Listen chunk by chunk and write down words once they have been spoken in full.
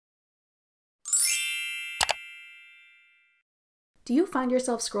Do you find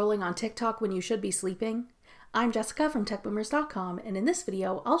yourself scrolling on TikTok when you should be sleeping? I'm Jessica from TechBoomers.com, and in this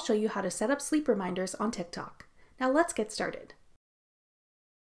video, I'll show you how to set up sleep reminders on TikTok. Now let's get started.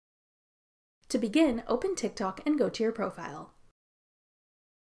 To begin, open TikTok and go to your profile.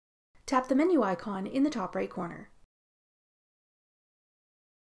 Tap the menu icon in the top right corner.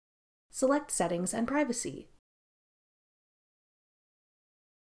 Select Settings and Privacy.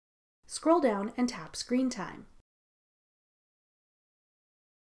 Scroll down and tap Screen Time.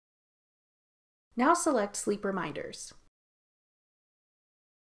 Now select Sleep Reminders.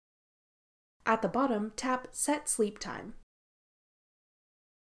 At the bottom, tap Set Sleep Time.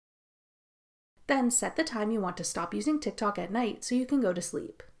 Then set the time you want to stop using TikTok at night so you can go to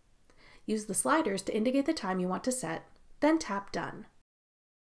sleep. Use the sliders to indicate the time you want to set, then tap Done.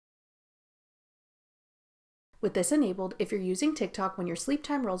 With this enabled, if you're using TikTok when your sleep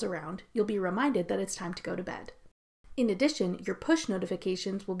time rolls around, you'll be reminded that it's time to go to bed. In addition, your push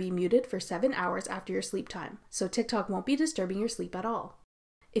notifications will be muted for 7 hours after your sleep time, so TikTok won't be disturbing your sleep at all.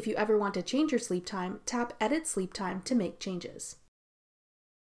 If you ever want to change your sleep time, tap Edit Sleep Time to make changes.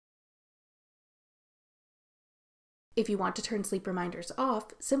 If you want to turn sleep reminders off,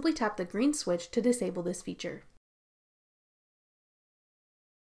 simply tap the green switch to disable this feature.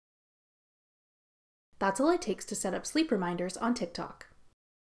 That's all it takes to set up sleep reminders on TikTok.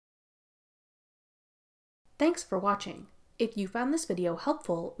 Thanks for watching. If you found this video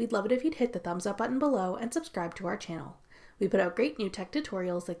helpful, we'd love it if you'd hit the thumbs up button below and subscribe to our channel. We put out great new tech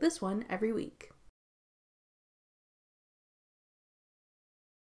tutorials like this one every week.